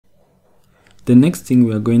The next thing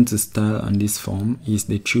we are going to style on this form is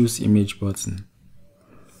the choose image button.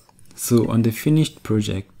 So on the finished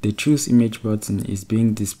project, the choose image button is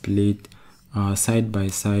being displayed side by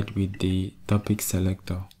side with the topic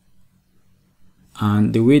selector.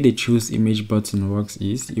 And the way the choose image button works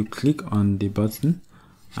is you click on the button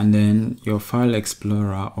and then your file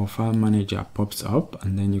explorer or file manager pops up,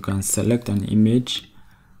 and then you can select an image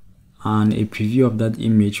and a preview of that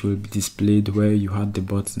image will be displayed where you had the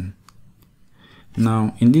button.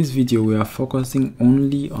 Now in this video we are focusing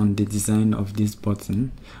only on the design of this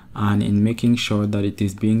button and in making sure that it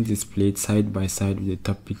is being displayed side by side with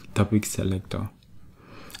the topic selector.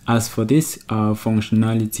 As for this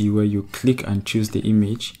functionality where you click and choose the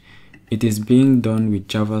image, it is being done with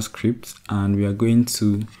JavaScript, and we are going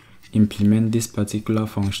to implement this particular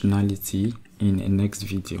functionality in a next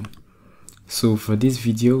video. So for this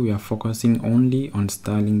video we are focusing only on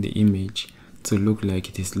styling the image to look like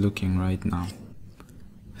it is looking right now.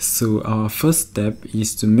 So our first step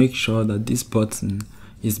is to make sure that this button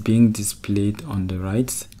is being displayed on the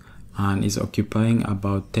right and is occupying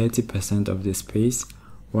about 30% of the space,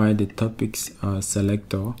 while the topics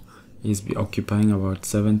selector is occupying about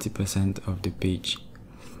 70% of the page.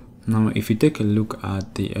 Now if you take a look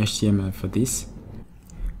at the HTML for this,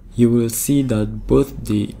 you will see that both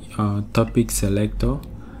the topic selector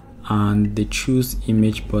and the choose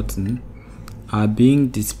image button are being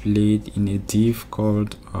displayed in a div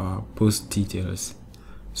called post details.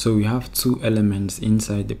 So we have two elements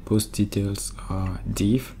inside the post details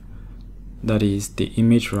div, that is the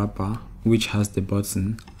image wrapper, which has the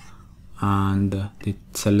button, and the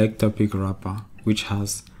select topic wrapper, which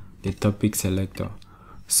has the topic selector.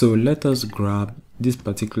 So let us grab this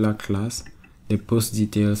particular class, the post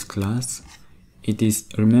details class.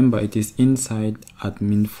 Remember it is inside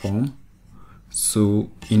admin form.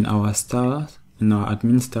 So in our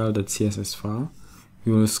admin style.css file,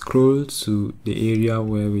 we will scroll to the area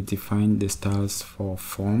where we define the styles for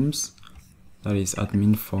forms, that is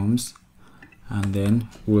admin forms, and then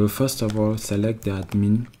we'll first of all select the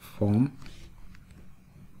admin form,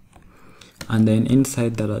 and then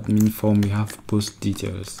inside that admin form we have post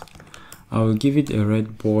details. I will give it a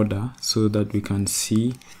red border so that we can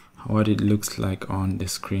see what it looks like on the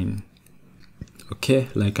screen. Okay,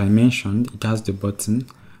 like I mentioned, it has the button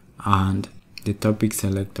and the topic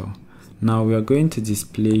selector. Now we are going to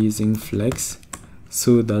display using flex,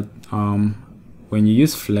 so that when you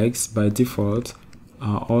use flex, by default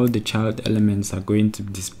all the child elements are going to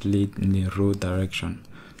be displayed in the row direction.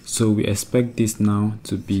 So we expect this now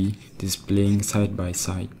to be displaying side by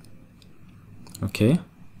side. Okay,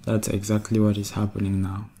 that's exactly what is happening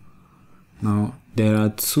now. Now there are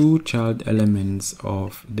two child elements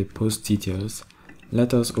of the post details.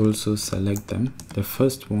 Let us also select them. The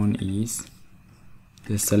first one is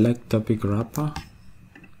the select topic wrapper.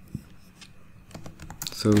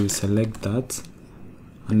 So we select that,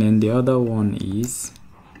 and then the other one is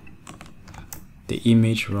the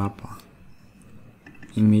image wrapper.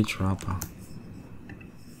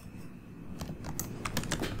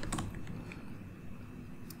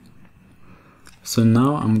 So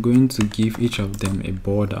now I'm going to give each of them a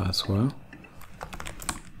border as well.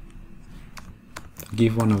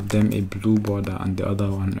 Give one of them a blue border and the other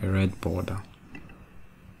one a red border.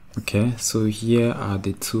 Okay, so here are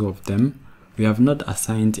the two of them. We have not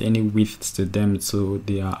assigned any widths to them, so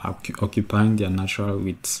they are occupying their natural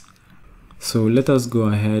widths. So let us go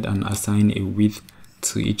ahead and assign a width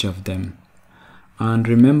to each of them. And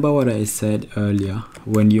remember what I said earlier,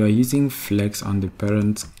 when you are using flex on the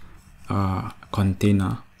parent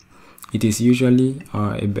container, it is usually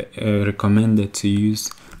recommended to use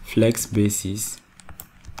flex basis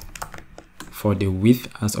for the width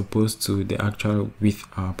as opposed to the actual width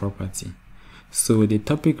property. So the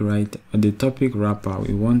topic wrapper,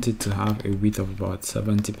 we want it to have a width of about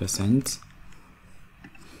 70%,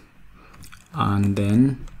 and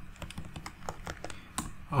then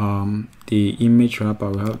the image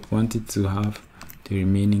wrapper, we want it to have the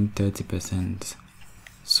remaining 30%.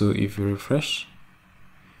 So if you refresh,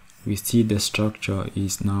 we see the structure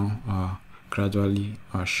is now gradually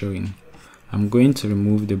showing. I'm going to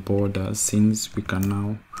remove the borders since we can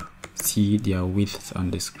now see their widths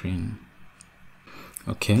on the screen.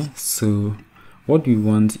 Okay, so what we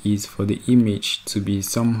want is for the image to be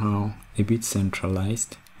somehow a bit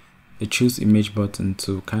centralized, the choose image button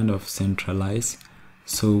to kind of centralize.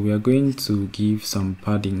 So we are going to give some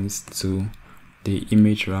paddings to the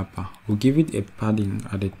image wrapper. We'll give it a padding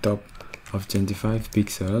at the top of 25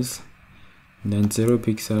 pixels, then 0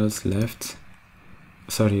 pixels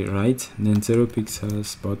right, then 0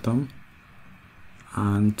 pixels bottom,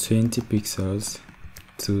 and 20 pixels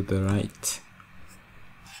to the right.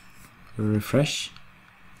 refresh.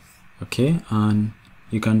 Okay, and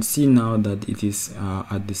you can see now that it is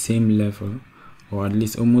at the same level, or at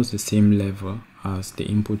least almost the same level as the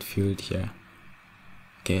input field here.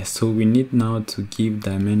 Okay, so we need now to give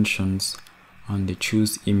dimensions on the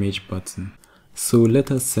choose image button. So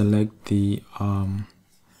let us select the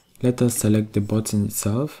button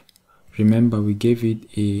itself. Remember, we gave it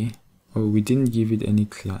we didn't give it any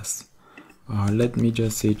class. Let me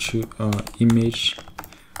just say image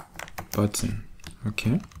button.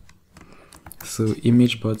 Okay, so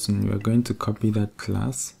image button, we are going to copy that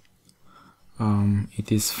class.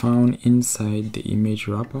 It is found inside the image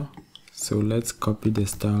wrapper. So let's copy the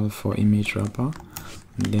style for image wrapper,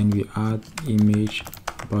 and then we add image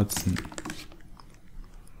button.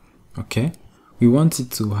 Okay, we want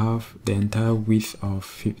it to have the entire width of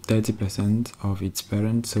 30% of its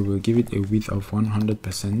parent, so we'll give it a width of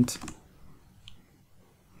 100%.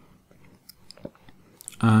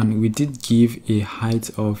 And we did give a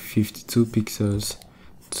height of 52 pixels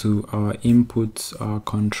to our input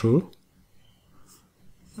control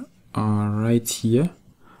right here.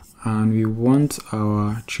 And we want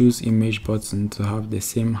our choose image button to have the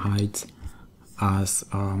same height as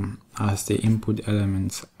the input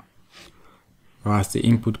elements, or as the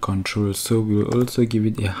input control. So we will also give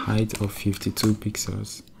it a height of 52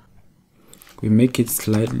 pixels. We make it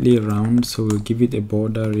slightly round, so we'll give it a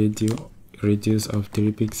border radius of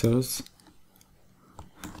 3 pixels.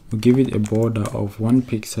 We'll give it a border of 1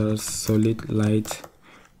 pixel solid light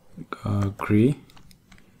gray.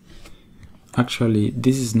 Actually,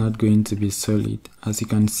 this is not going to be solid. As you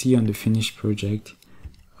can see on the finished project,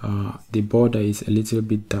 the border is a little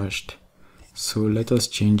bit dashed. So let us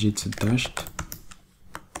change it to dashed.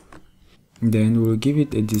 Then we'll give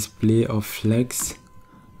it a display of flex,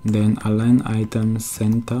 then align items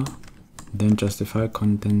center, then justify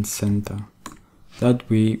content center. That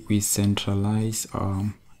way we centralize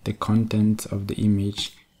the content of the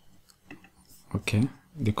image. Okay,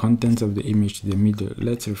 the content of the image to the middle.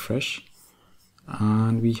 Let's refresh,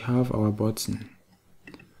 and we have our button.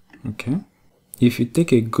 Okay, if you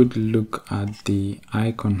take a good look at the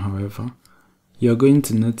icon, however, you're going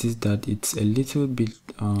to notice that it's a little bit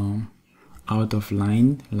out of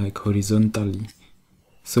line, like horizontally.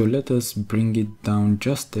 So let us bring it down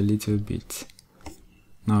just a little bit.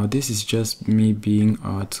 Now this is just me being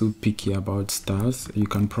too picky about styles. You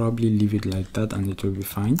can probably leave it like that and it will be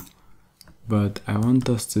fine. But I want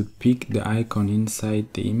us to pick the icon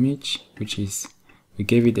inside the image, which is, we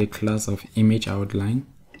gave it a class of image outline.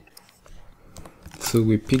 So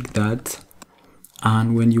we pick that,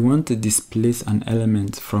 and when you want to displace an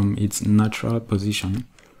element from its natural position,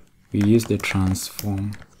 we use the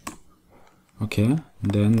transform. Okay,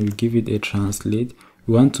 then we give it a translate.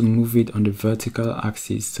 We want to move it on the vertical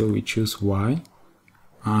axis, so we choose Y,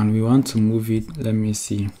 and we want to move it, let me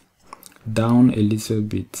see, down a little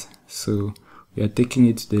bit. So we are taking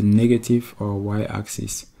it to the negative or Y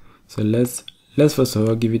axis. So let's first of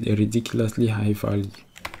all give it a ridiculously high value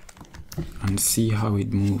and see how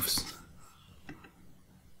it moves.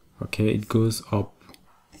 Okay, it goes up.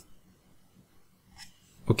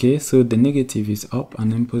 Okay, so the negative is up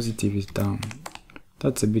and then positive is down.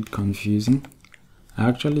 That's a bit confusing. I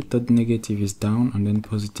actually thought negative is down and then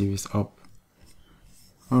positive is up.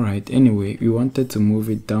 Alright, anyway, we wanted to move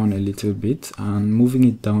it down a little bit, and moving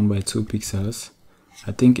it down by 2 pixels,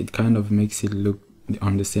 I think it kind of makes it look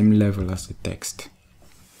on the same level as the text.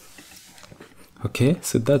 Okay,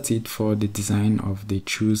 so that's it for the design of the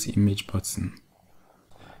choose image button.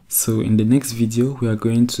 So in the next video, we are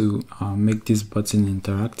going to make this button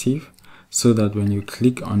interactive, so that when you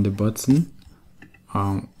click on the button,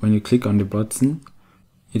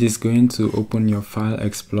 it is going to open your file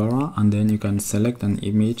explorer, and then you can select an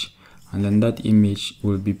image, and then that image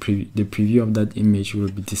will be the preview of that image will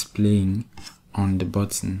be displaying on the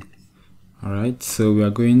button. Alright, so we are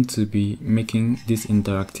going to be making this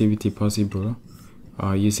interactivity possible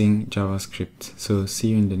using JavaScript. So see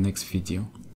you in the next video.